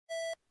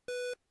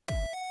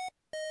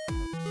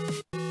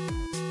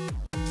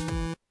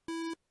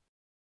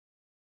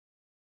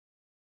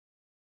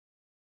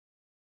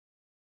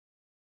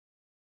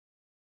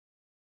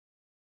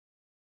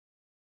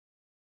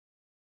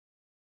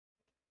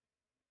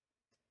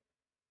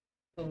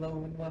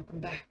Hello and welcome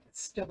back.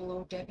 It's Double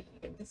O Debbie,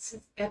 and this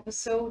is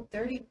episode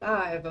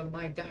 35 of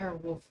my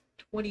DireWolf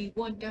 20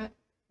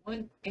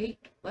 1.18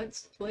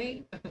 Let's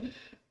Play.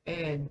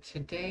 And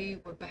today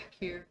we're back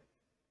here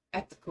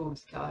at the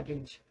Ghost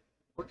Cottage.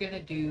 We're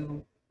gonna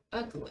do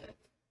a glyph.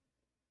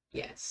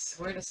 Yes,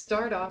 we're gonna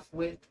start off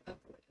with a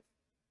glyph.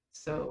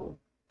 So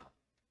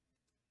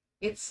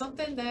it's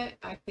something that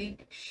I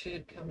think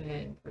should come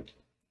in pretty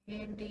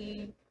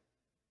handy.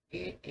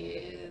 It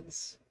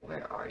is,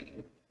 where are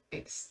you?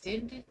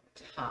 Extended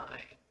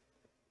time.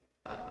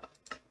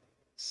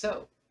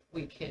 So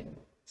we can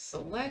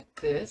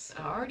select this.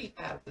 I already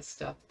have the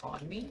stuff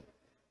on me.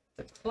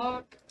 The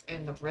clock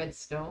and the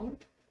redstone.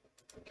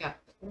 Got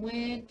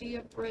plenty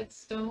of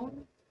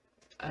redstone.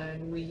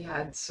 And we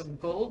had some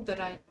gold that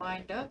I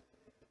mined up.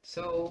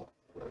 So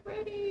we're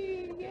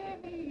ready.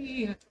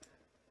 Yay!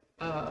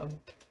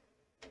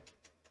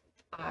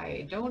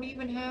 I don't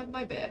even have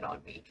my bed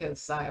on me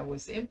because I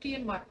was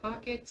emptying my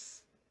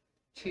pockets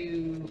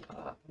to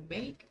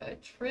make a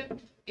trip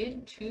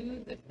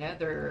into the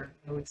Nether.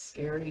 Oh, it's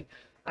scary.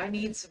 I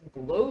need some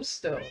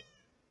glowstone.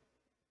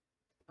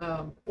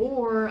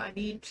 Or I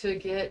need to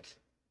get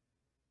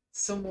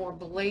some more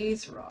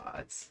blaze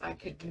rods. I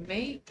could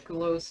make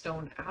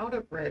glowstone out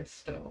of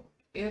redstone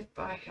if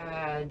I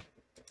had,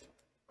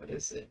 what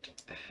is it?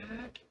 I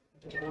had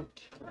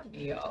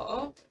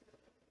Mortania.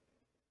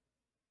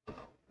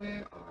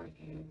 Where are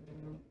you?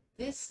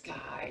 This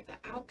guy, the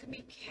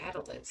alchemy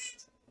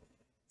catalyst.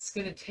 It's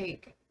gonna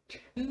take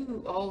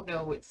two. Oh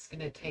no, it's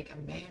gonna take a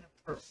mana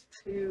pearl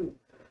too.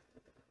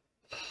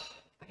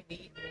 I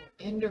need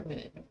more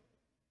Enderman.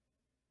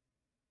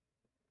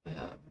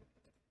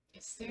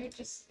 Is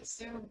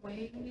there a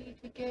way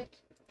to get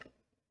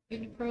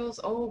Ender pearls?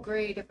 Oh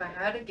great, if I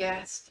had a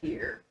gas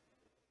tier,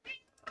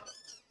 I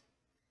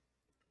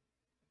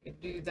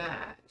could do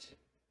that.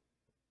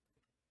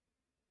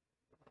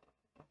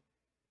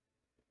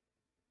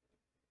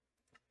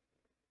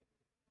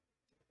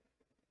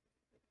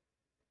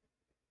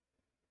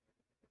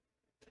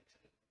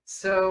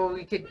 So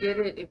we could get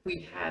it if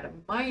we had a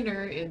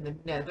miner in the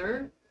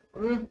Nether.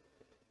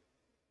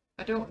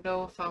 I don't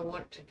know if I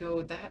want to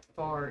go that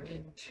far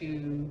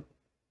into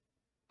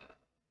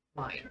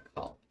mine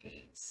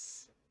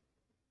colonies.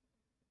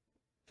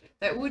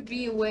 That would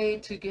be a way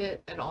to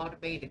get an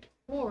automated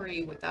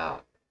quarry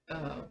without,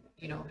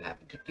 you know,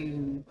 having to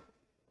do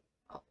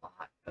a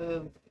lot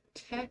of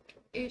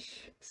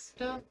tech-ish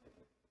stuff.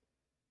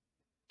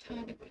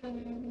 Tiny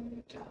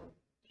planet.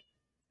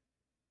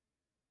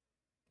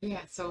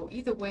 Yeah, so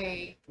either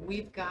way,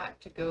 we've got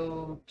to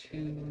go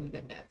to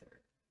the Nether.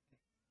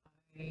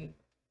 I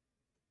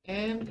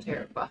am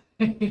terrified.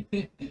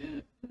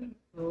 The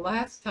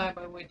last time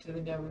I went to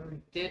the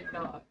Nether did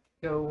not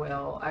go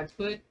well. I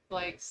put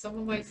like some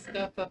of my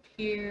stuff up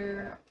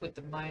here, I put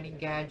the mining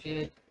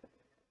gadget,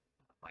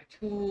 my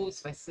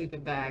tools, my sleeping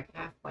bag,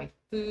 half my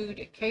food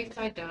in case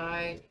I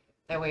die.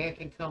 That way I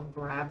can come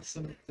grab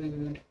some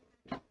food.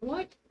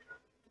 What?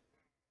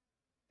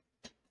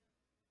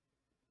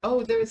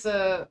 Oh, there's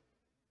an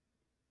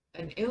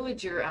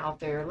illager out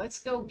there. Let's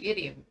go get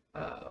him.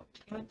 Got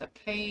the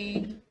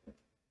pain,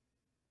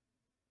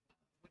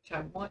 which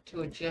I want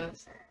to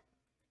adjust.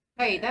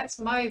 Hey, that's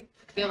my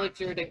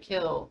villager to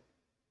kill.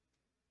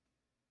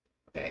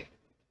 Okay,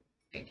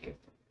 thank you.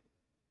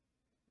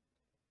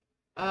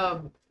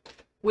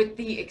 With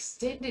the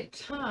extended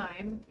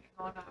time,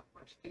 hang on, I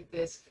want to do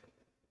this.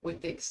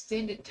 With the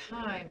extended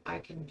time, I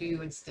can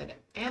do, instead of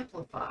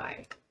amplify,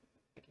 I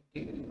can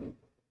do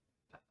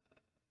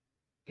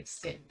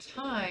extend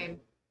time,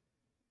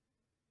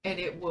 and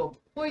it will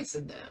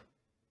poison them.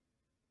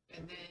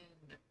 And then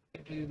I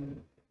can do,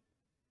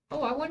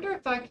 oh, I wonder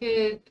if I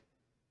could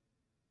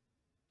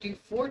do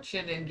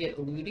fortune and get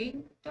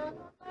looting done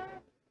on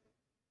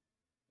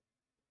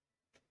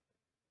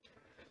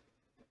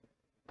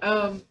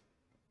that.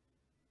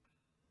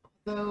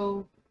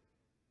 Though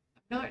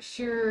I'm not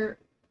sure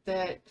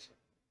that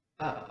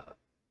a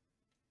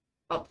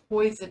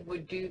poison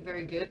would do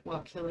very good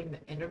while killing the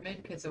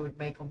Enderman because it would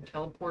make them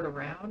teleport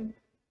around.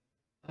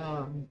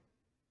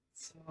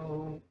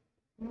 So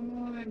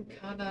I'm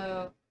kind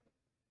of,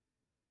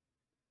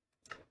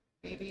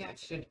 maybe I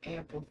should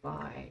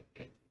amplify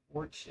and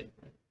fortune.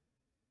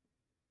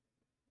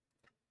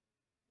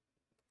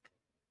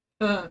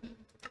 I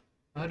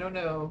don't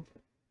know.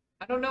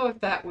 I don't know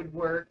if that would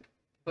work,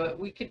 but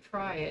we could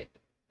try it.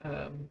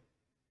 I'm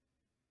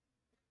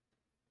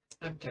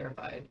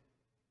terrified.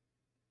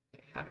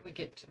 Okay, how do we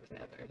get to the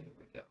Nether? Here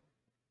we go.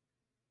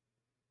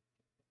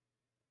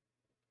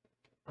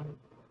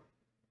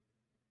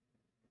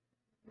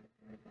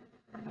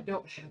 I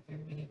don't have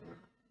very many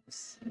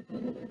blocks.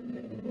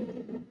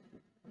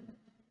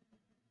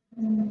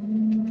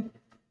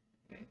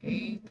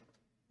 Okay.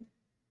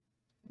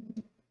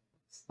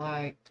 Looks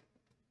like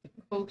the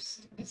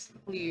coast is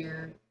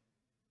clear.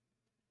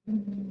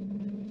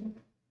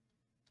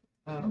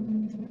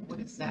 What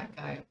is that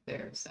guy up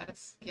there? Is that a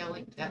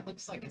skeleton? That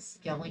looks like a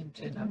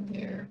skeleton up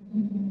there.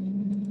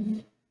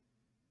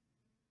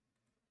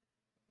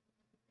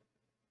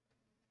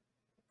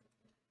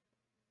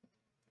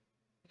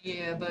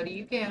 Yeah, buddy,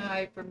 you can't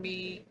hide from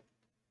me.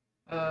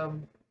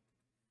 Um,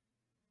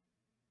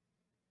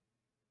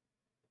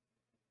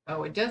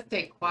 oh, it does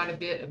take quite a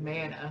bit of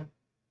mana.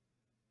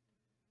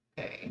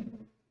 Okay,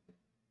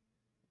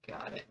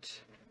 got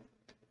it.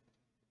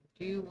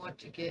 Do you want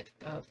to get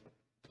up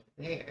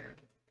there?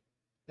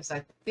 Because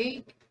I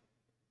think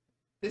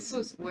this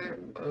was where,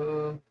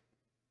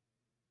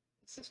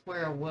 this is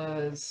where I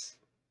was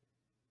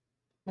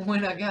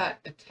when I got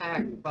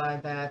attacked by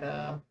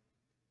that,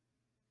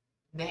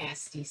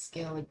 nasty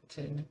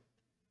skeleton.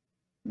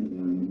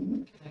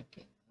 Can I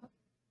get up?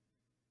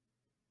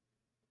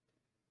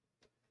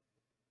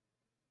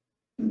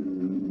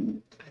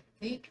 I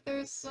think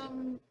there's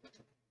some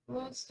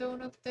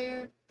glowstone up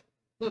there.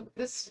 Look,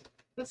 this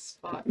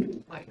spot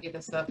might get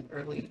us up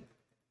early,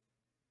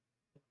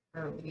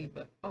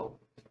 but oh.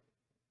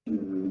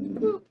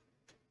 Woo.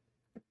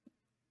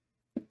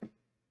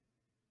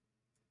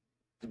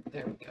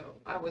 There we go.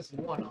 I was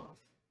one off.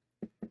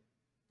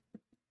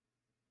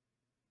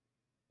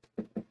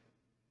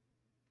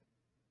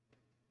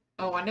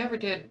 Oh, I never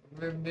did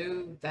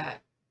remove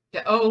that.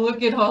 Oh,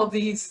 look at all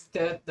these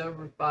death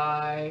number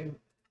 5.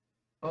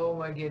 Oh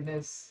my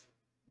goodness.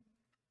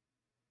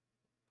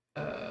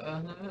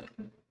 I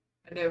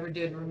never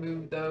did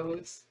remove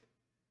those.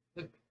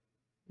 Look.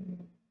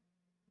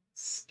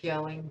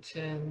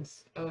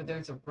 Skeletons. Oh,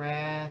 there's a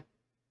rat.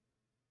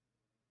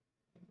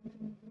 I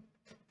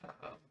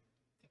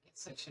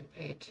guess I should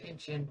pay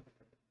attention.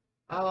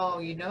 Oh,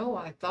 you know,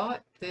 I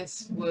thought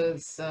this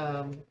was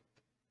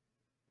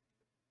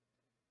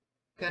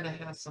gonna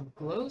have some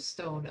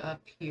glowstone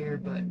up here,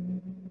 but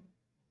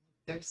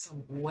there's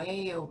some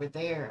way over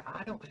there.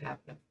 I don't have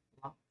enough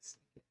blocks.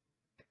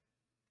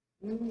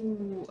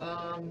 Ooh,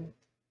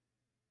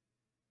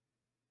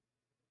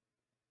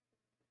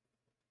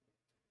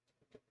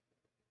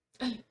 I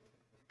can't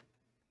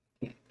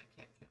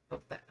jump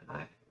up that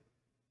high.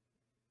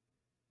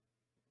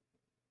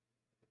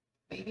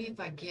 Maybe if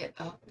I get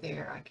up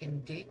there, I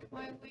can dig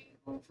my way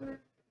over.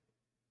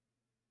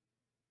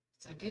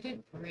 So I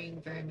didn't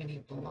bring very many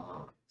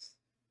blocks.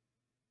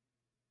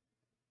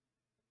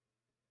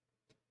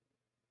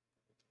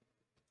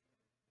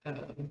 Did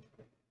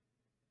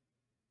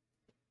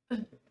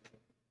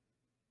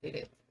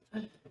it?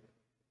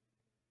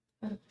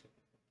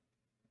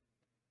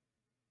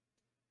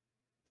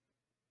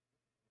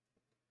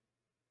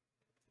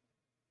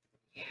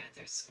 Yeah,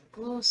 there's some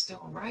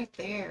glowstone right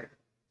there.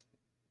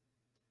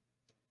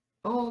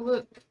 Oh,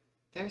 look,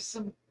 there's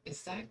some.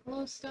 Is that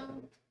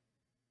glowstone?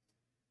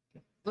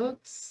 It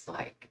looks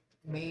like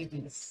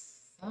maybe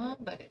some,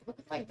 but it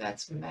looks like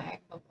that's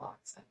magma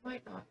blocks. That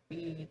might not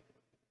be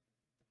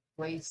the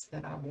place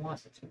that I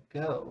want to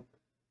go.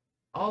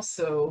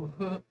 Also,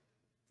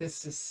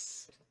 this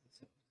is.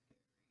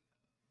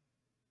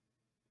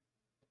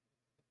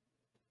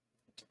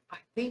 I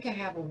think I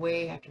have a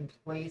way I can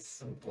place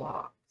some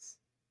blocks.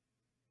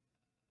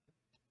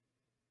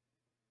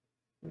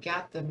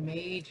 Got the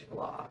mage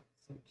block,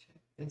 so check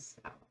this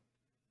out.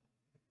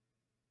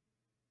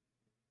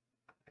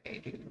 I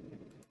do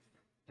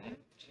that.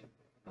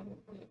 Oh,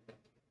 look.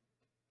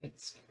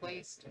 It's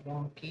placed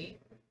wonky.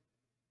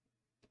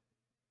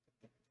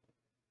 I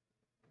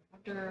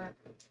wonder,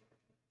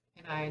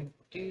 can I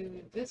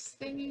do this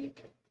thingy?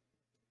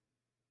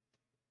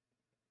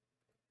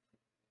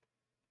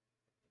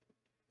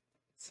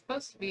 It's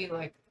supposed to be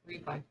like 3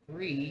 by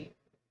 3,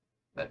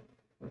 but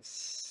for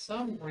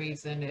some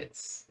reason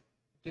it's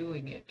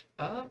doing it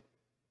up.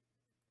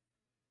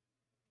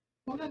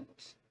 What?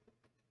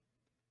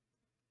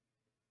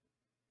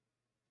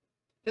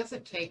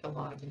 Doesn't take a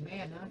lot of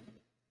mana.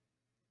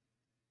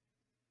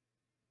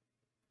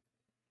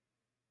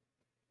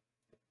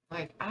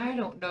 Like, I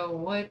don't know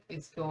what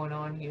is going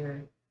on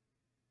here.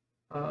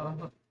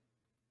 But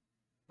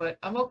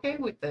I'm okay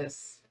with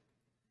this.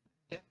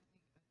 Definitely.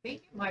 I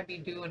think it might be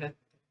doing a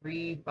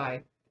 3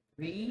 by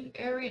 3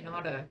 area,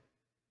 not a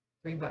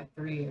 3 by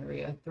 3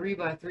 area. 3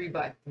 by 3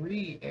 by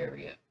 3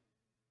 area.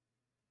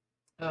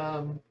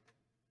 Ah!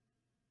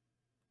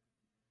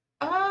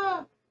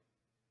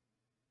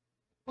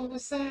 What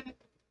was that?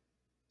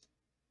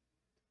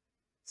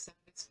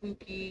 Sounded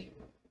spooky.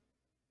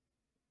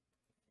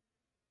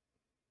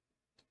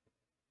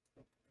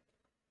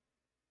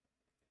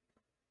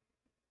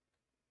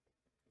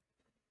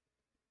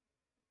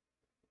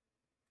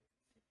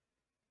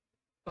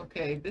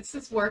 Okay, this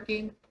is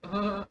working.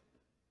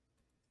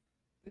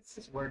 This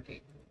is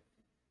working.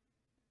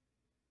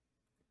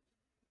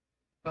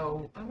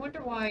 Oh, I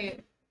wonder why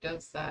it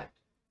does that.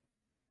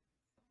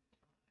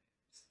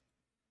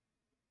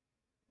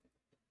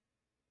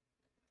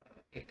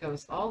 It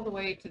goes all the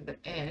way to the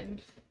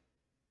end.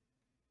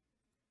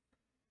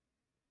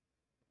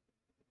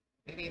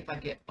 Maybe if I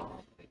get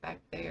all the way back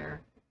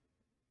there.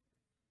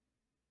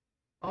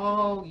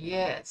 Oh,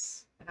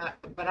 yes.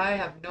 But I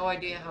have no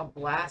idea how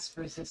blast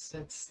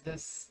resistance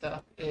this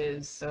stuff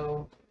is,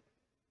 so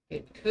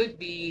it could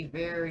be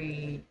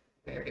very,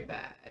 very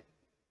bad.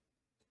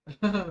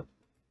 I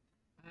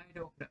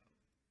don't know.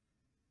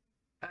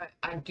 I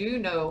I do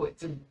know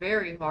it's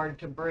very hard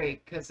to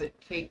break because it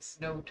takes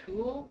no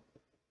tool.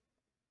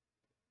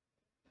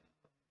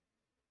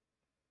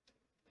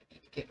 I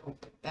need to get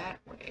over that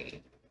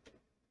way.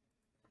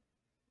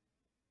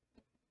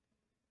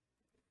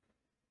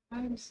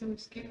 I'm so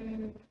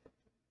scared.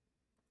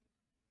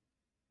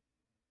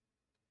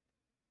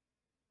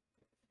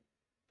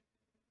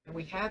 And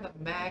we have a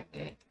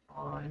magnet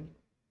on,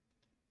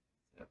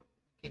 so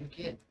we can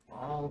get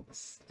all the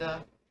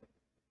stuff.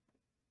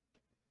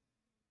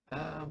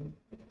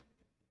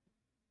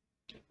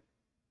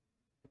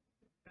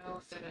 Know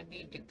that I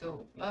need to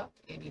go up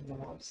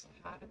anymore, so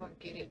how do I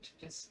get it to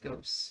just go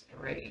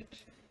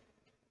straight?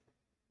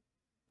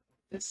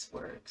 This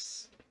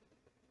works.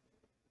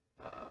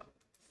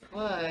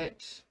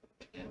 But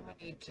now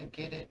I need to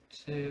get it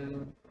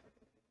to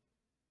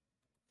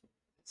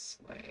this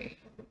way.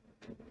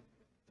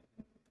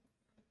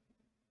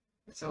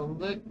 So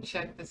look,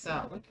 check this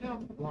out. Look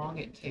how long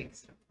it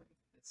takes to break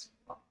this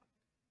block.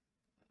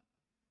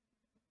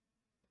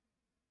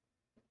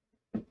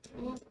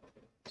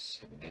 Oops,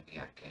 maybe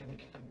I can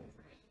come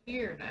over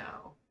here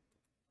now.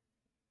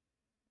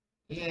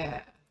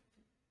 Yeah.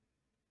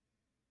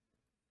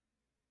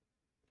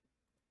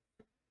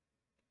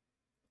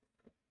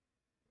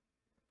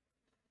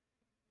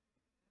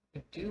 What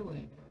are we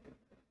doing?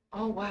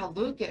 Oh wow,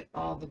 look at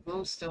all the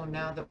glowstone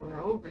now that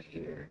we're over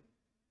here.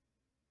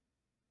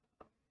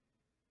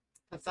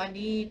 Because I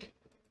need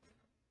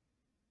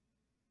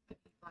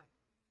like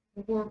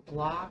 4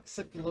 blocks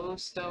of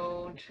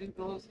glowstone, 2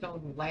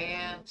 glowstone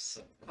lamps,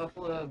 a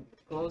couple of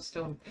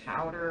glowstone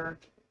powder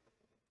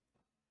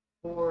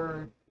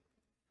for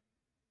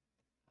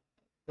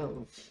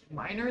the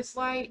miner's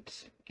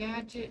light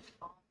gadget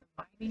on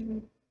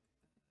the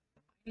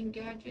mining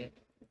gadget.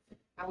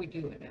 How we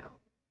doing now?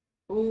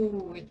 Oh,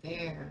 we're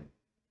there.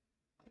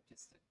 I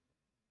just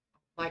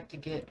like to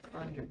get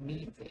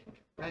underneath it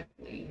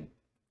directly.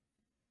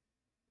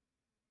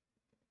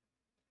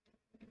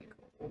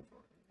 Go over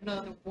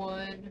another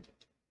one.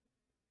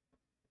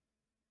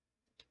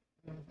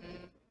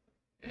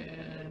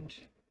 And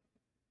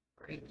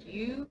break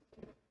you.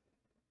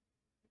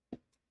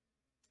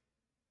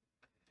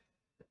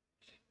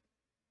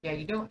 Yeah,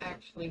 you don't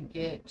actually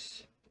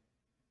get.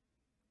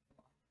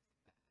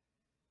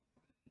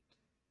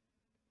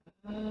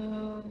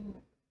 Oh,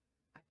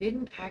 I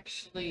didn't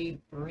actually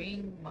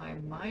bring my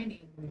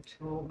mining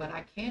tool, but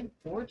I can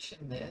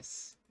fortune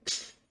this.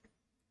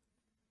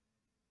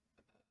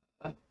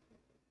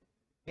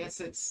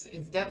 Yes, it's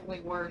definitely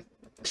worth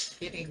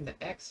getting the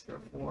extra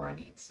for. I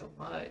need so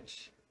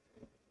much.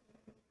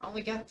 I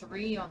only got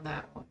 3 on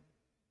that one.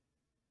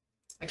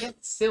 I guess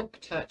Silk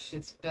Touch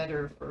is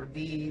better for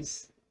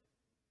these.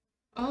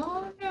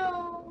 Oh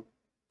no.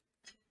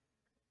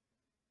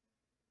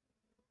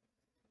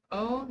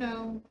 Oh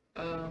no.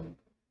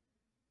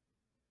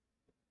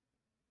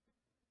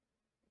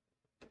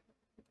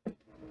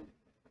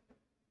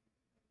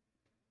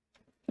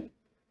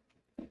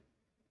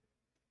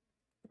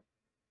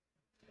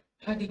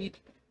 I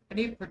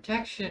need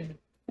protection.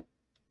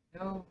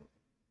 No.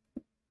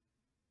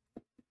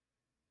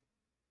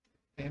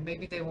 Okay,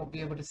 maybe they won't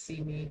be able to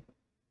see me.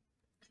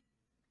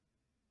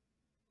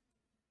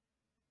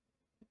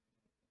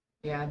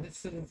 Yeah,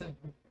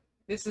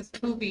 this is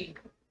poopy.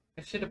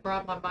 I should have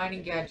brought my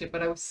mining gadget,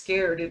 but I was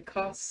scared. It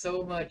costs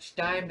so much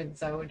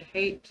diamonds. I would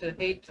hate to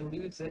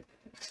lose it.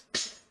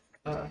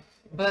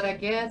 But I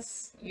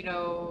guess, you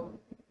know,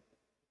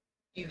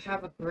 you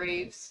have a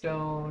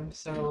gravestone,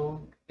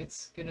 so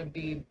it's gonna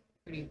be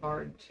pretty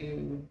hard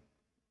to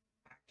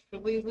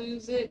actually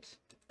lose it.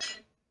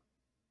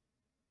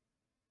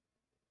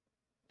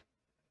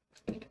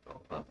 I need to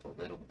go up a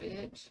little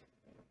bit.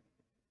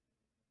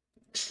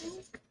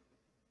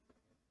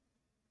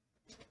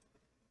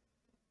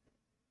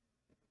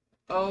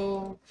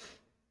 Oh,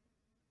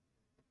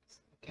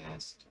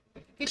 cast. I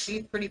think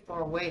it'd be pretty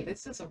far away.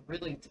 This is a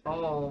really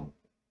tall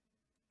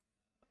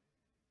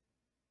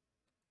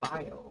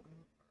biome,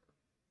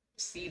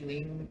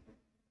 ceiling,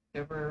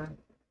 whatever.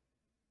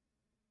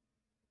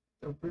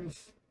 The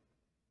roof.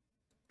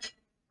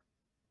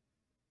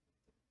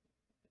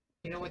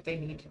 You know what they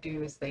need to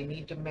do is they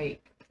need to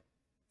make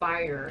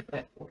fire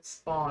that will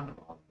spawn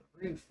on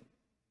the roof,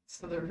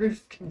 so the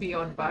roof can be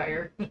on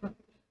fire.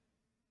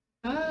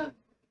 Ah.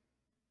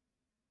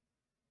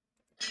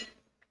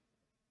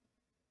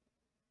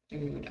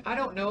 Dude, I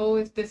don't know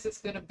if this is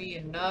gonna be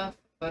enough,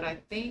 but I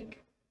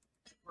think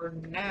for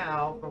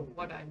now, for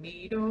what I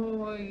need.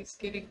 Oh, he's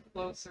getting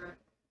closer.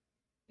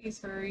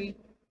 Please hurry.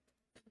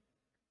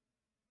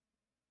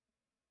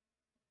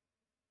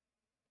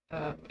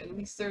 At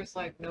least there's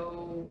like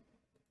no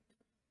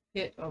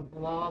pit of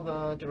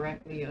lava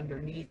directly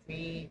underneath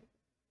me.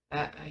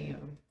 That I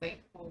am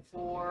thankful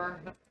for.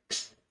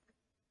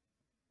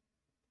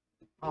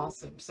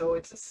 Awesome. So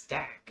it's a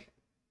stack.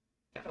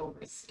 Got over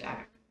a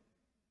stack.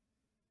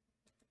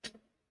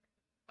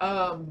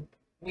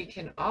 We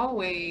can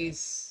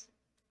always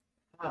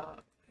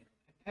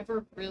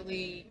never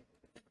really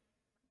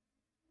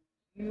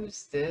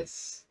use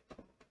this.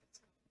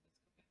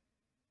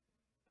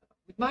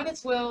 We might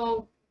as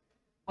well,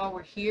 while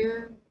we're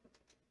here.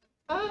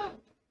 Ah!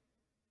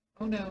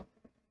 Oh no.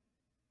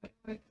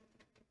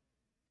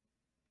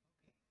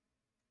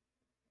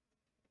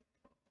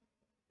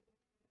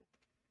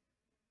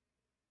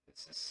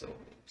 This is so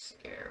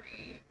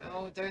scary.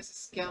 Oh, there's a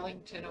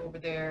skeleton over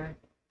there.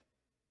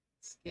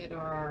 Let's get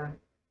our...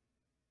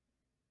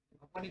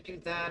 I want to do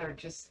that or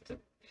just the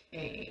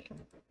pain.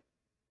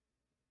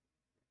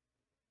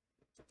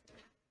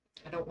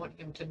 I don't want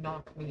him to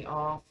knock me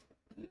off.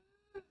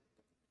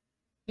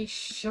 He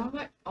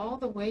shot all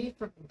the way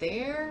from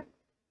there?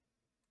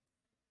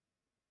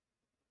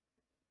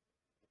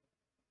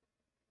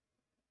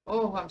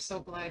 Oh, I'm so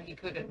glad he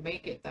couldn't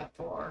make it that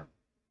far.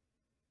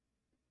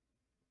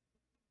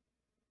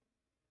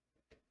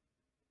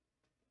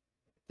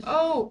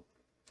 Oh!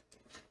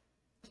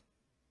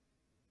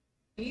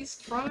 He's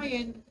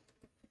trying.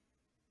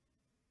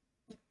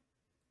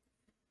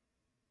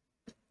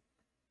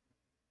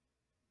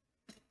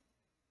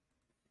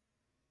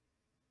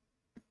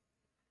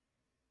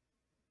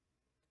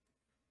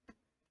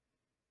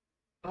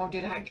 Oh,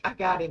 I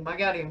got him. I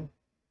got him.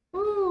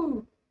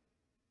 Woo!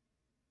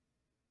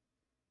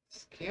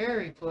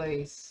 Scary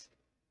place.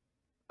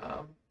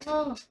 Oh.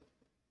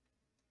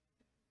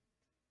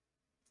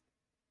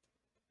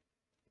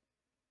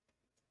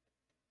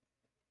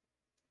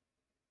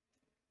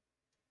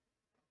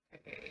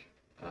 Okay.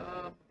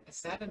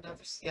 Is that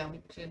another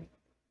skeleton?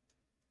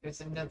 There's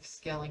another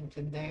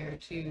skeleton there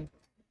too. You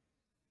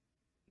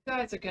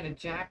guys are gonna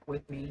jack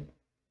with me.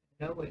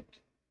 Know it.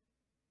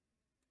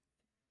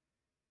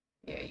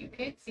 Yeah, you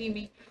can't see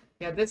me.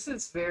 Yeah, this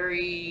is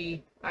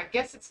very... I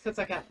guess it's because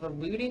I got the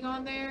looting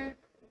on there.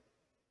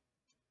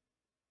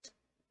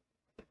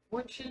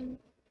 Fortune.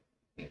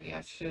 Maybe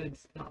I should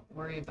not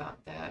worry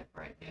about that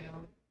right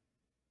now.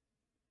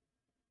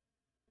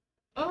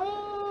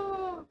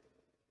 Oh!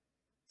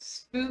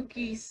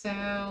 Spooky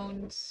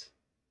sounds.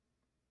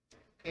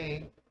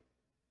 Okay.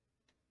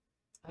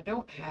 I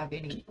don't have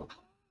any.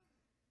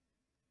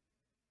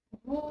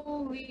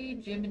 Holy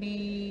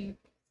Jiminy.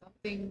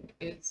 Something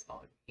is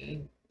on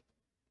me.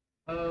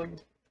 Oh,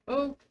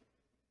 oh,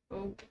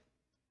 oh.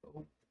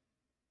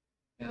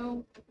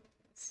 No,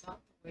 it's not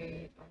the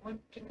way I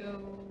want to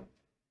go.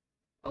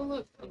 Oh,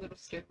 look, a little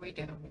stairway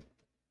down.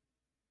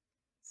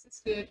 This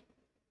is good.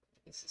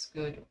 This is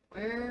good.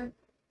 Where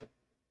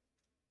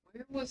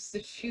was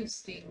the shoe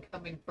sting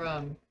coming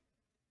from?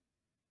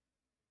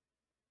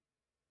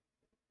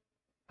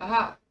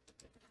 Aha!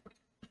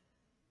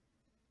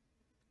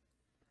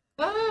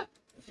 Ah!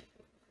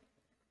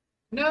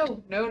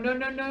 No, no, no,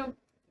 no, no,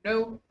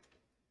 no.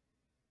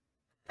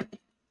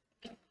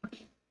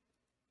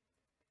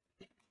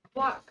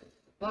 Block,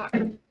 block.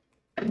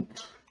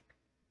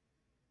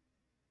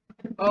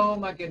 Oh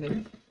my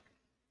goodness.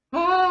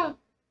 Ah!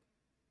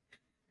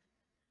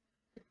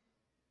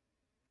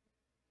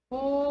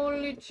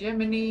 Holy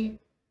Jiminy.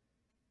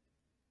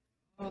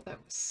 Oh, that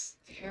was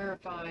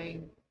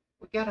terrifying.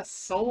 We got a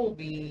soul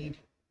bead.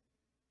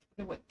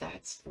 I wonder what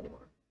that's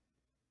for.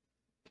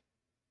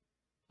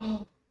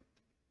 Oh.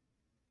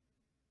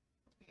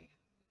 Okay,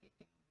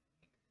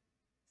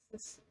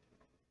 this is...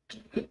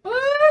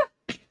 Ah!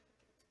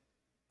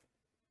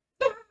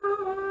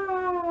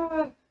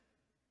 Ah!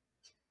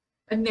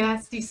 A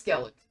nasty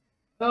skeleton.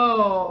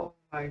 Oh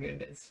my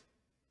goodness.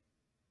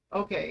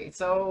 Okay,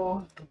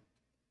 so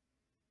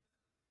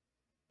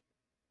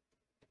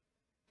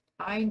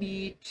I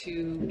need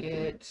to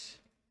get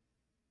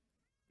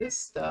this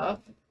stuff.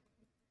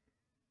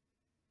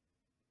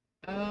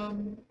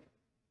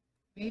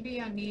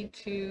 Maybe I need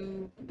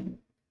to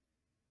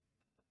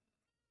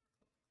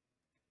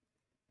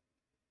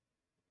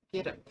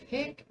get a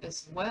pick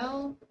as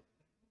well.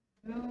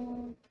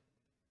 No.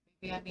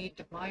 Maybe I need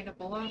to mine a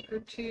block or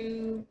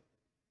two.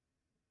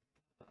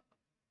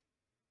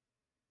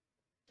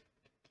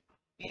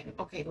 Man,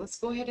 okay, let's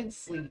go ahead and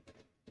sleep.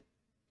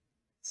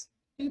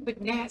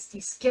 Stupid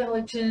nasty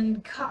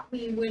skeleton caught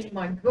me when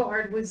my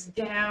guard was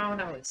down.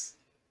 I was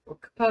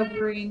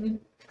recovering.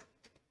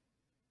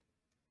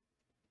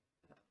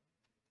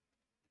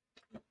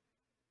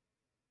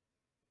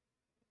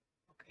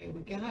 Okay,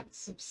 we got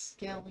some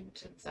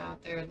skeletons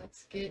out there.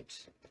 Let's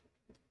get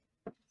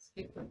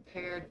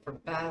prepared for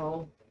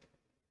battle.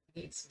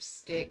 Need some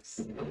sticks.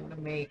 I'm gonna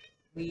make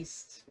at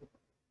least,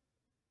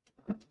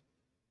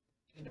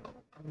 you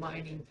know, a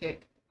mining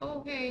pick.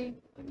 Oh, hey,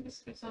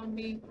 Mr.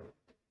 Zombie.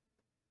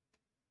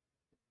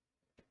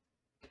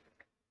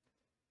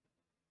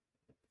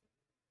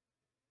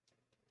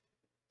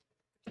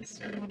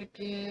 Just want to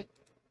get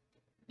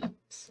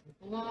some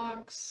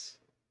blocks.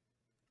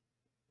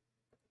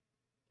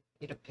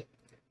 Get a pick.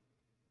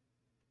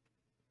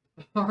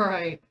 All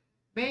right,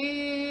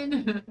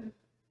 man.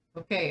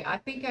 Okay, I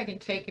think I can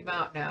take him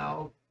out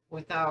now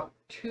without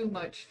too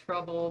much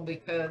trouble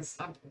because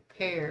I'm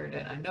prepared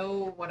and I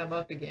know what I'm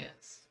up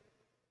against.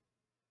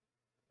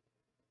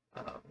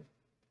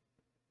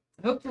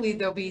 Hopefully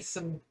there'll be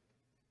some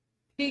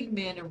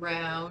pigmen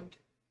around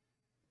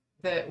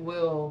that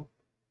will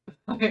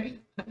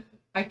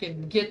I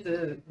can get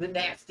the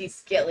nasty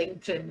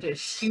skeleton to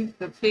shoot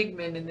the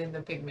pigman, and then the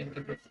pigman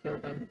can just kill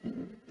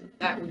them.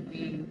 That would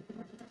be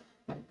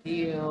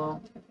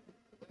ideal.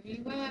 Where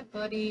you at,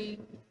 buddy?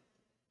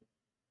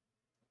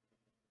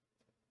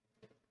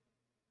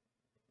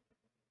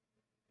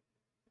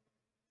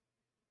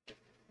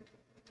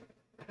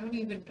 I don't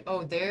even.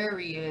 Oh, there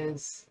he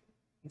is.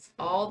 He's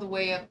all the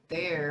way up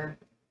there.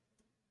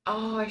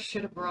 Oh, I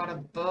should have brought a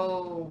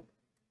bow.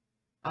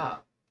 I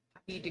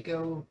need to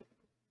go.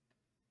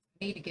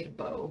 I need to get a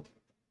bow.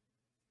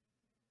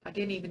 I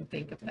didn't even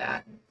think of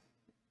that.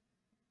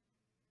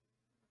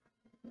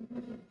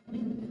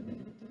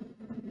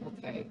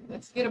 Okay,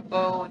 let's get a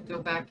bow and go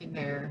back in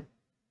there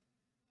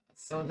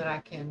so that I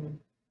can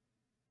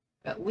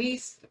at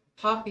least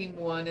pop him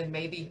one and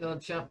maybe he'll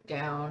jump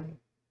down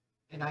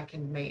and I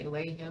can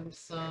melee him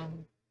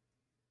some.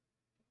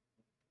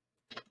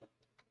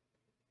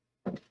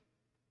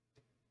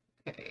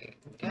 Okay,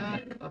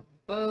 got a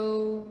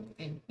bow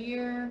in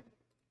here.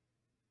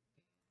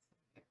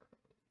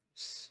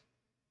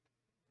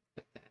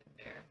 Put that in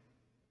there.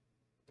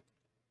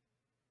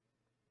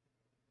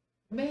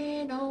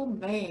 Man, oh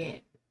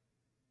man.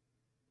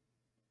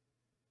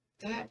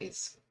 That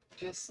is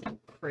just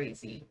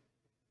crazy.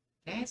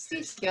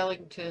 Nasty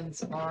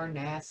skeletons are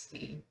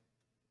nasty.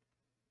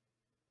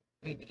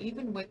 I mean,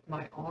 even with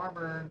my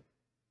armor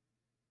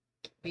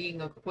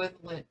being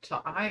equivalent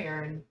to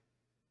iron,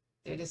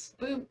 they just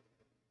boom.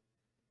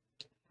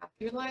 Half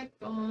your life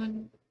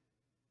gone.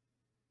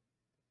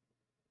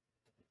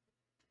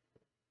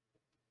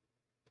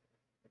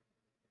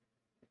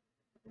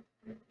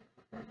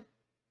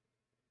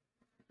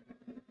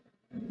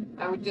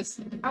 I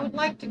would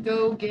like to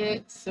go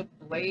get some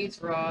blaze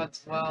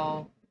rods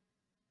while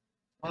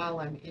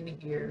I'm in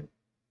here.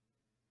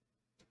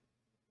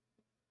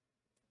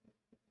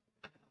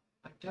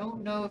 I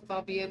don't know if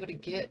I'll be able to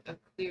get a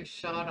clear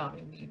shot on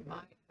him. He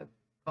might have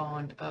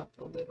gone up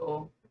a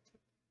little.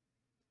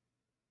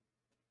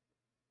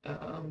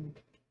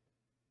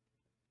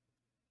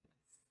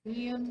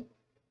 See him?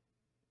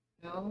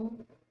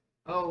 No?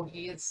 Oh,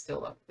 he is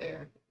still up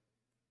there.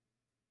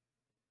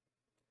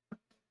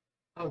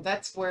 Oh,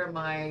 that's where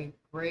my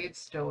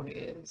gravestone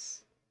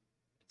is.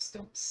 Just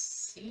don't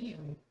see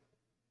him.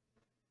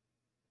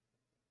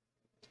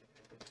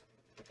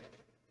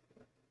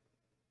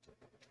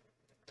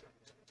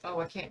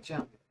 Oh, I can't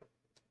jump.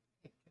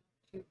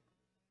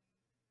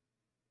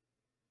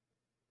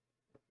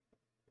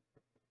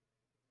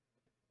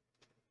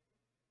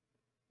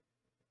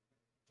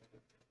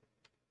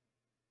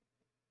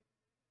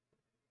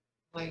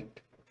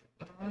 Like,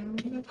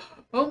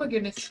 oh my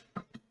goodness.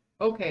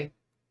 Okay,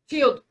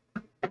 shield.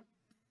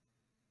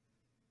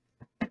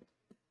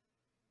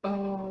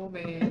 Oh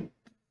man.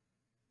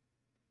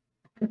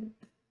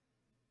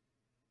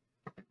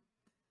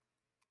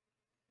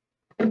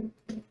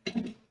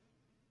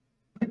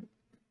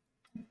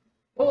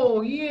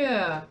 Oh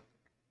yeah.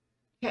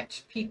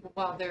 Catch people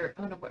while they're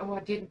unaware. Oh,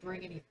 I didn't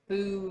bring any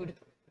food.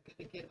 I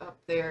gotta get up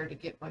there to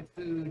get my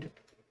food.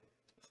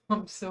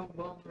 I'm so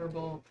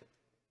vulnerable.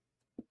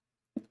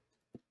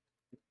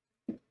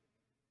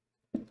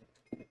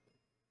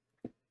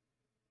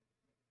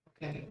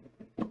 Okay.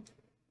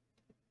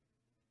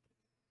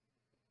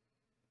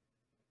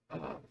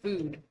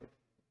 Food.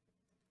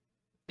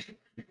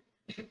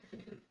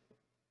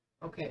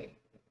 Okay.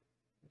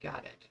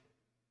 Got it.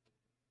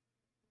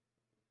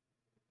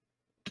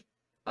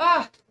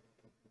 Ah!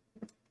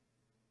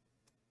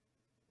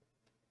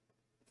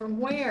 From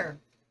where?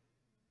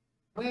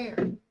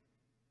 Where?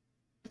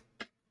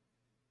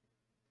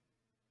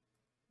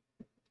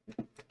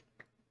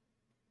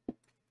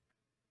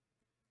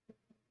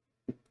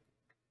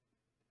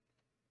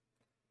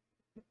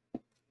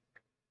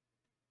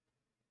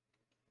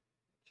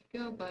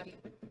 Go, buddy.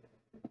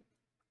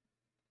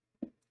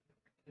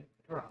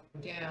 Drop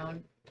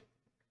down.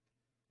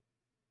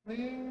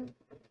 Where?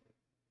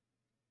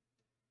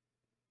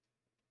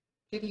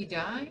 Did he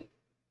die?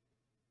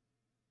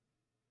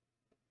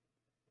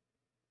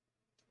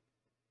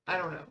 I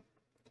don't know.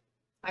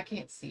 I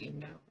can't see him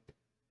now.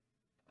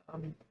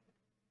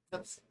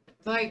 Let's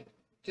like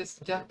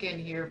just duck in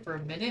here for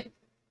a minute.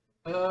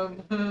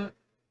 Boop,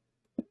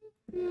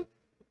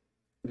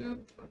 boop.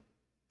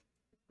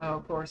 Oh,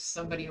 of course,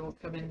 somebody will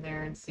come in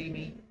there and see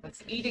me.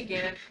 Let's eat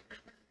again.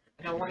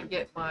 And I want to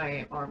get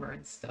my armor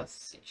and stuff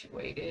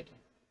situated.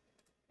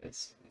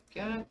 Because we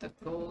got the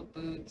gold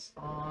boots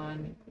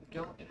on. We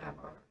don't have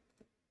our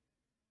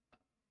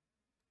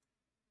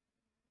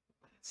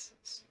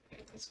glasses.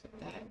 Okay, let's put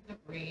that in the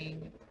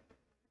ring.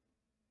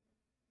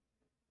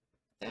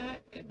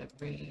 That in the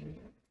ring.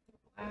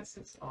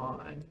 Glasses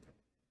on.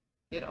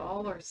 Get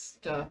all our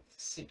stuff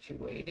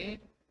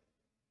situated.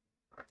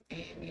 Our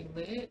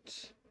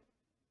amulet.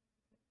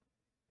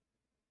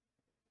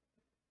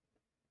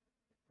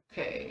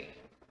 Okay.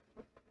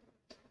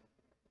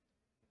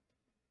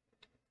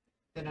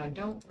 Then I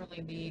don't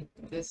really need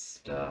this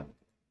stuff.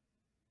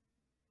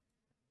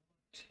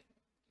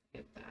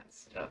 Get that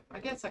stuff. I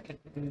guess I could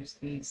use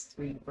these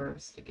three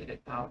first to get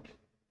it out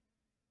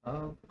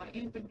of my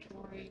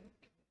inventory.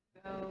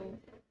 No.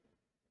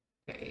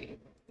 Okay,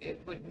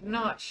 it would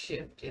not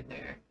shift in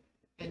there.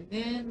 And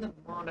then the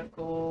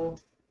monocle.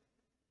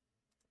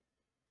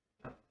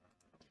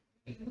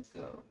 Here you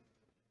go.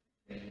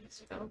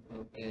 Spell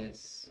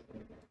focus.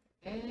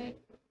 Head.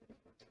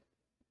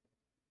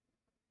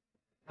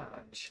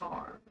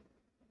 Charm.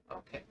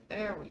 Okay,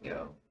 there we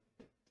go.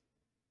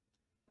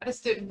 I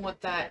just didn't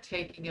want that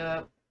taking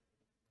up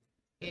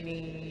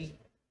any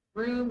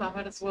room. I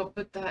might as well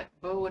put that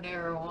bow and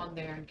arrow on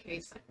there in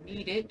case I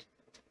need it.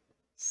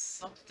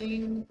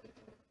 Something.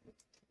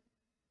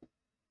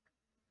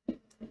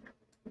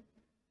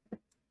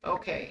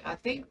 Okay, I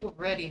think we're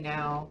ready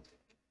now.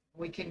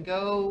 We can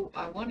go.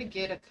 I want to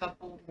get a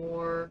couple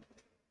more.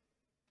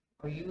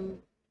 Are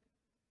you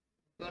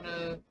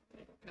gonna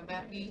come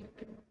at me?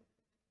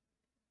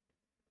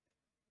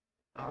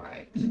 All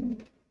right.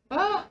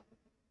 Ah!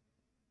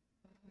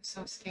 I'm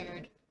so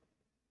scared.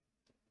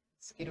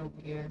 Let's get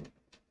over here.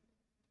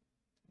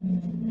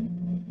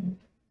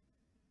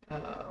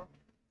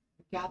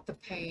 Got the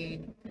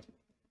pain.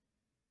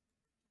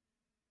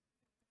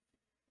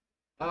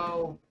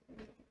 Oh,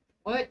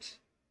 what?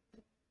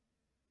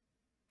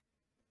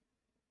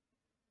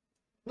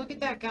 Look at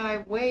that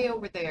guy way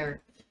over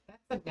there.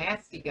 That's a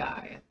nasty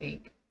guy, I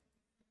think.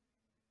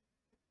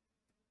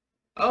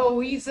 Oh,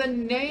 he's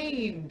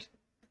unnamed.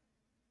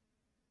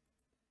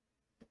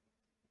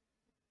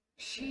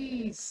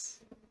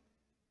 Jeez.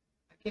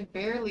 I can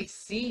barely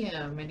see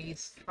him, and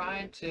he's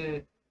trying to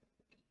eat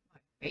my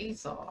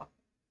face off.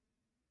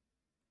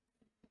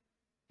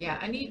 Yeah,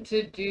 I need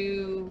to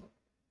do...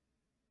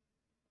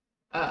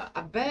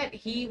 I bet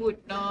he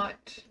would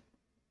not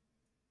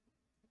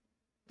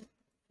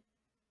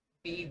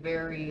be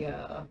very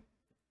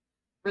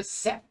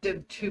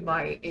receptive to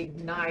my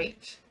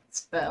ignite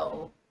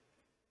spell.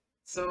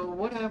 So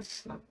what I'm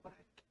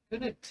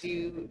gonna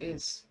do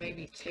is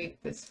maybe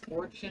take this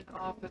fortune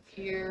off of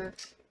here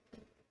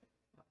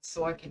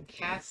so I can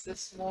cast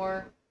this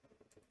more.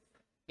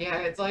 Yeah,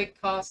 it's like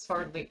costs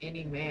hardly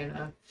any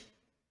mana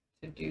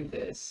to do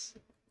this.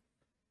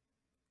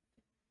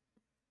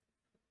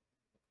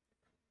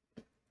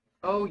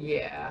 Oh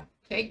yeah,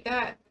 take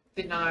that,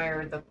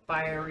 Denier, the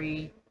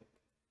fiery.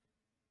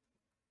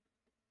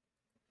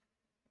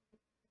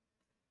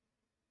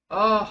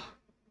 Oh,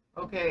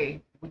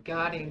 okay, we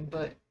got him,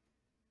 but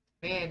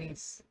man,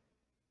 his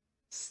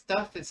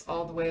stuff is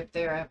all the way up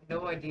there. I have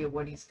no idea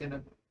what he's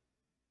gonna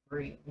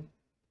bring.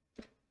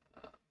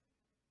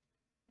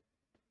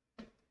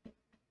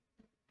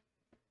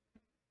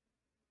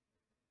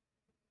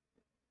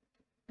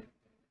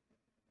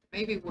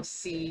 Maybe we'll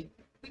see.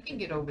 We can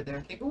get over there.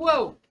 I think.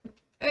 Whoa!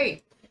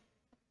 Hey!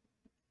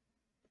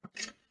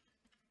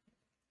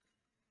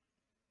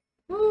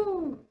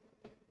 Woo!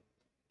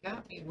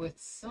 Got me with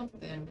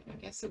something. I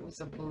guess it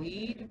was a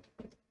bleed.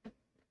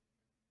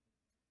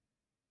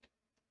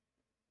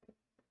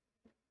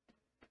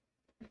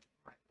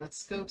 Alright,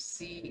 let's go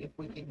see if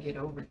we can get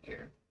over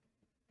here.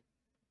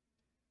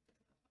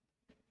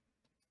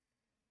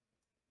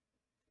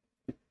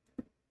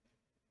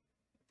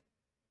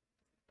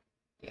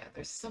 Yeah,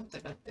 there's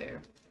something up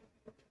there.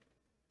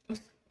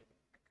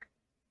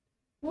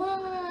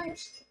 What?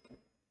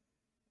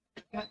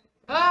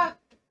 Ah!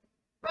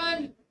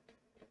 Run!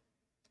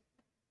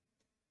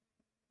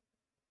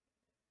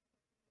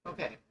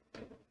 Okay.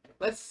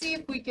 Let's see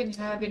if we can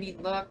have any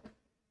luck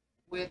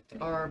with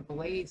our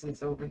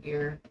blazes over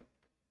here.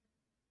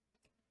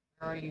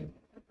 Where are you?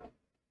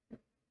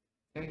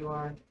 There you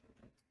are.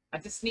 I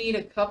just need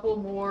a couple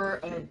more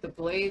of the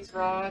blaze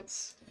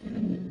rods.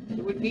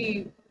 It would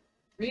be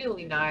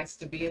really nice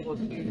to be able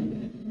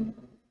to...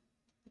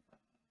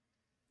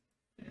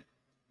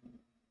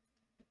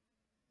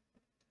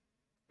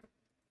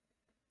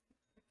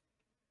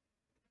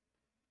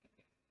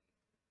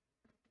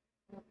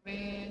 Oh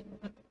man,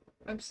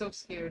 I'm so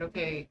scared.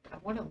 Okay, I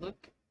want to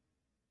look.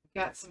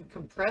 Got some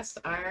compressed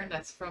iron.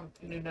 That's from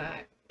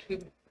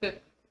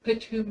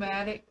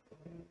Pitumatic.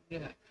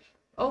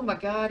 Oh my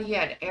god, he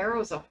had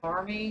arrows of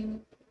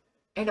harming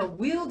and a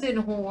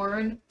Wielden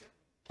horn.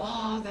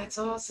 Oh, that's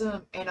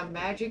awesome. And a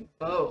magic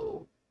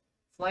bow.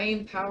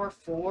 Flame power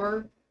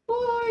 4.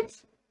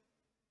 What?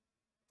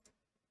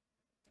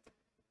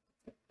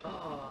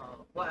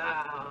 Oh,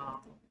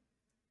 wow.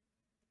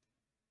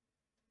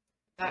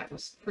 That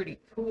was pretty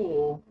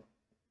cool.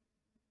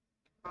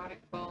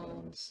 Product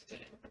bones.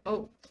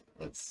 Oh,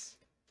 let's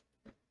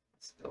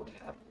go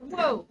have...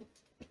 Whoa!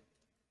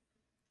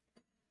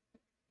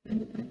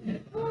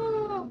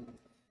 Oh!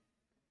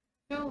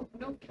 No,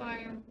 no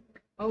fire.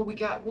 Oh, we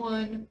got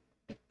one.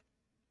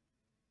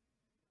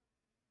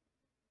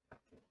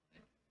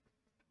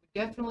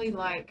 Definitely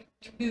like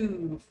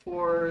 2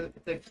 for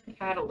the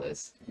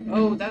catalyst.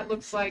 Oh, that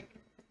looks like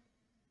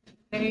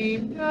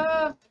name.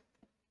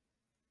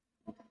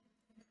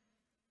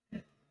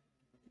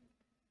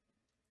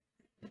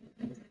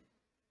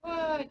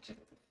 What?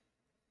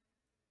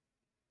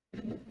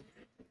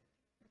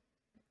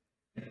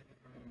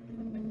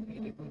 Okay,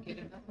 did we get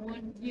another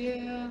one?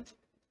 Yeah.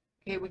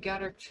 Okay, we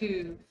got our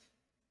 2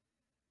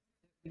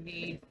 we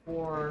need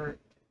for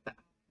the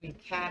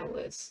need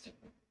catalyst.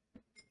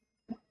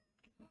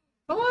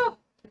 Oh!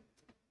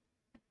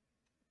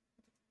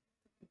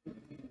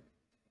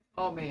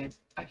 Oh man,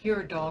 I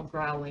hear a dog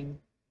growling.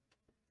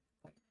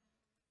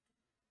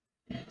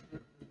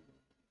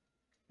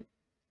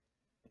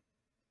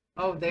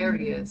 Oh, there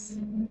he is.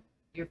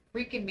 You're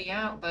freaking me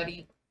out,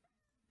 buddy.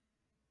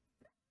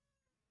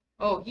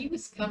 Oh, he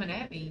was coming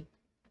at me.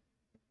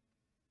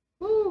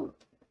 Woo!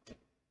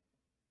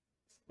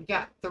 We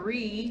got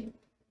 3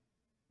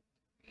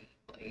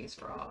 blaze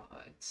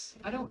rods.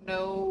 I don't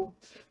know.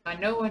 I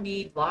know I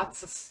need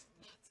lots of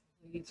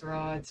blaze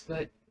rods,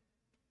 but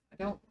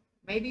I don't.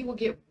 Maybe we'll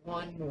get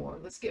 1 more.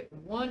 Let's get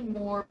 1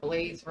 more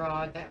blaze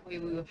rod. That way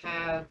we will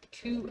have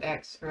 2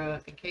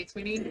 extra in case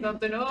we need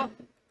something. Oh,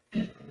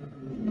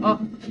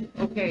 oh,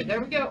 okay.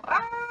 There we go.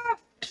 Ah,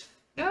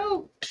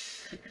 no!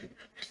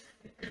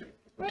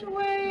 Run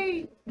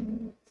away!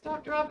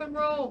 Stop, drop, and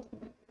roll.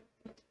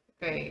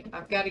 Okay,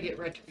 I've got to get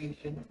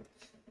retribution.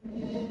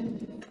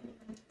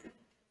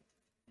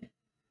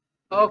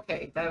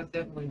 Okay, that was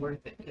definitely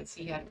worth it because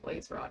he had a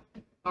blaze rod.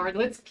 All right,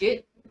 let's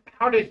get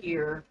out of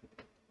here.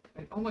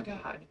 Oh my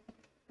god.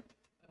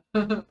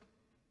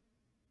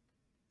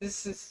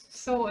 This is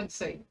so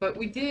unsafe. But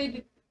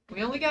we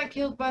only got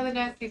killed by the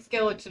nasty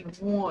skeleton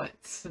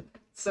once.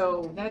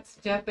 So that's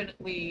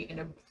definitely an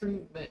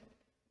improvement.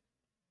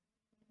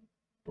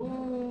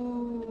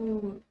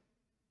 Ooh,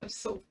 I'm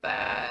so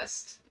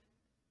fast.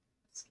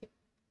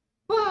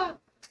 Ah,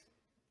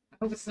 I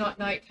hope it's not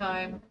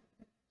nighttime.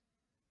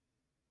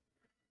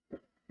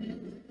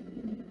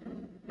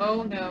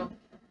 Oh no,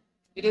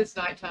 it is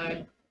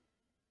nighttime.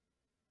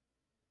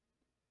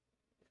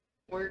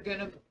 We're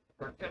gonna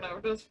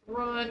just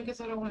run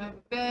because I don't have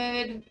a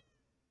bed.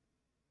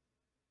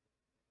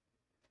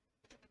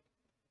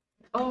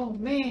 Oh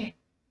man.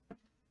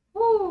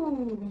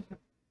 Woo!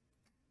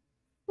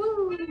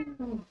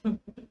 Woo!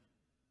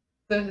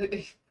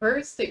 The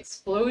first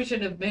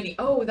explosion of many.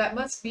 Oh, that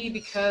must be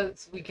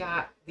because we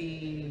got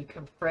the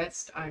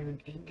compressed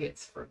iron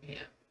ingots from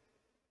him.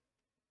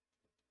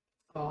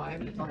 Oh,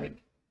 I'm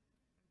like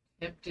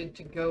tempted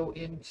to go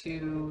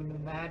into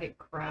pneumatic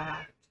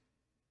craft.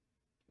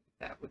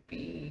 That would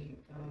be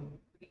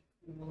pretty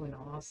cool and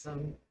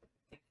awesome.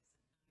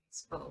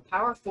 Oh,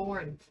 power 4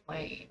 and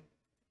flame.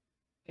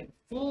 And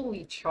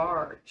fully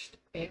charged.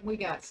 And we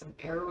got some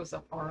arrows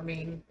of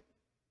arming.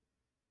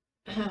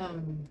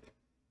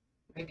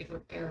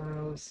 Regular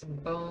arrows, some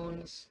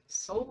bones,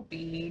 soul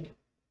bead.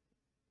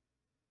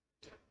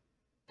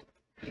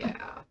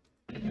 Yeah.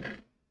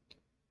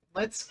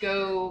 Let's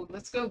go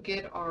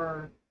get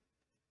our,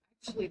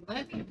 actually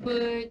let me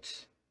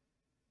put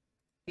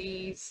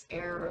these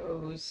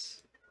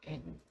arrows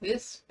and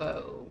this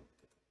bow.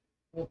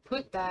 We'll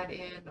put that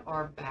in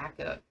our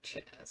backup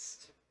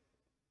chest.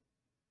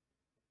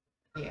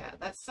 Yeah,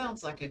 that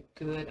sounds like a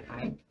good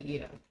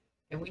idea.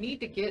 And we need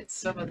to get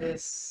some of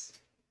this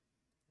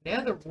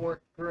nether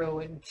wart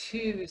growing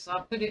too, so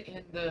I'll put it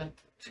in the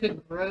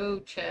to grow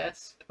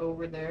chest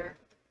over there.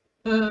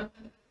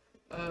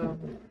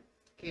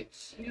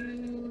 Get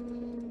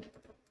you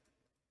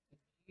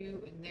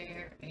in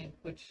there and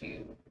put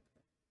you.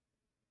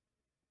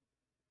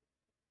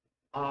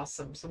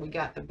 Awesome. So we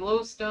got the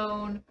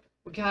glowstone.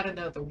 We got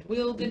another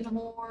Wilden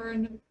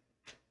horn.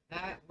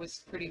 That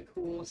was pretty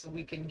cool. So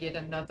we can get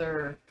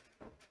another.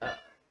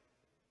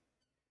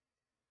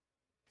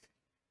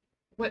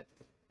 What?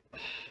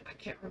 I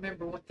can't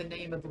remember what the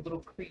name of the little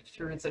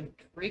creature is. A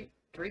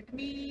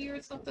Drake-me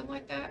or something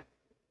like that.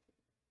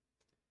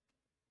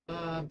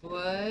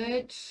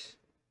 But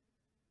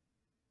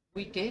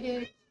we did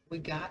it. We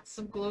got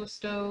some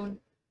glowstone.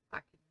 I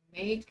can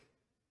make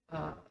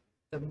the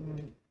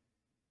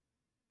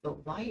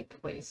light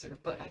placer,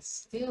 but I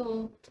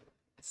still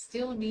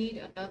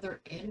need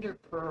another ender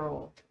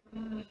pearl.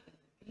 Man.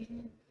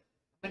 I'm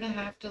gonna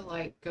have to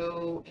like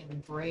go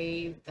and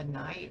brave the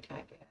night,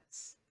 I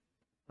guess.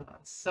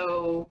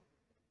 So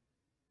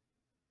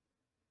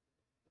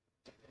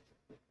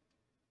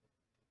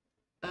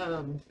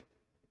I'm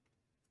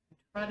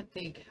trying to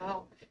think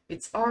how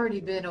it's already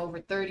been over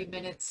 30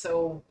 minutes,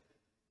 so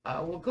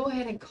we'll go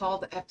ahead and call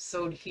the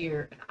episode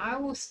here, and I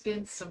will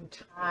spend some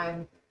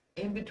time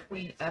in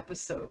between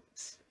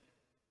episodes,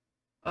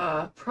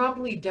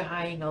 probably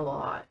dying a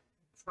lot,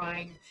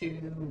 trying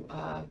to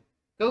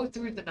go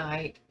through the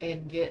night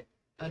and get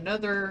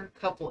another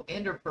couple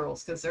ender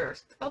pearls, because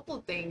there's a couple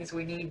of things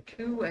we need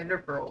 2 ender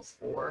pearls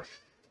for.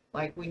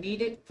 Like we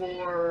need it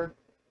for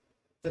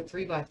the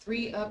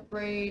 3x3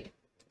 upgrade.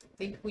 I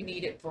think we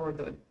need it for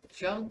the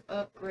junk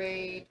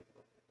upgrade.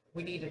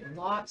 We needed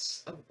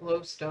lots of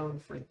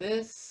glowstone for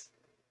this.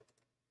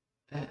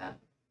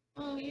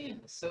 Oh yeah,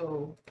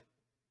 so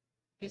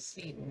just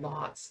need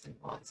lots and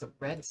lots of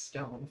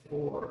redstone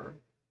for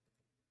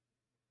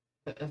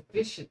the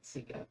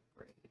efficiency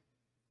upgrade,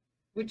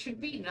 which would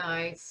be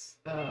nice,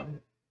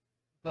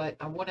 but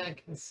I want to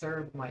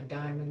conserve my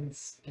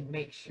diamonds and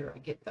make sure I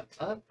get the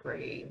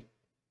upgrade,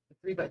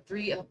 the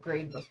 3x3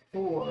 upgrade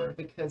before,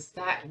 because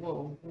that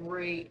will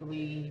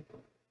greatly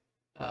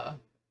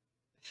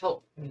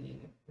help me,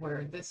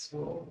 where this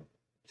will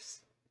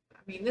just, I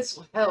mean, this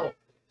will help,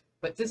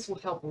 but this will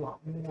help a lot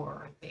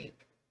more, I think.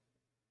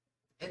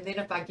 And then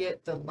if I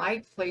get the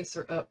light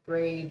placer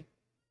upgrade,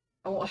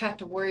 I won't have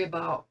to worry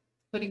about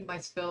putting my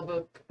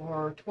spellbook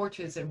or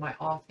torches in my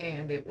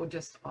offhand. It will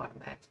just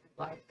automatically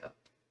light up.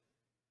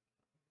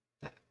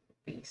 That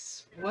would be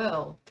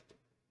swell.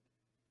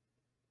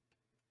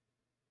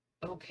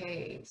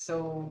 Okay,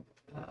 so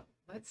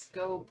let's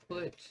go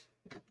put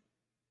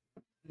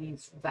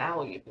these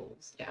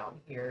valuables down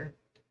here.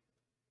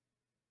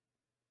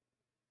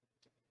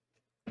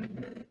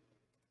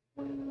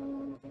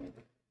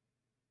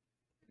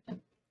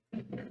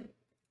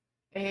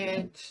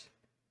 And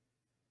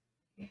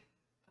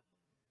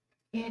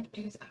can't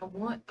do this. I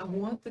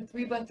want the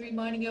 3x3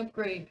 mining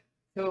upgrade.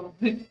 So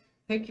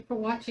thank you for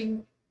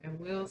watching, and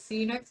we'll see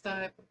you next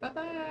time. Bye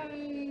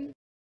bye.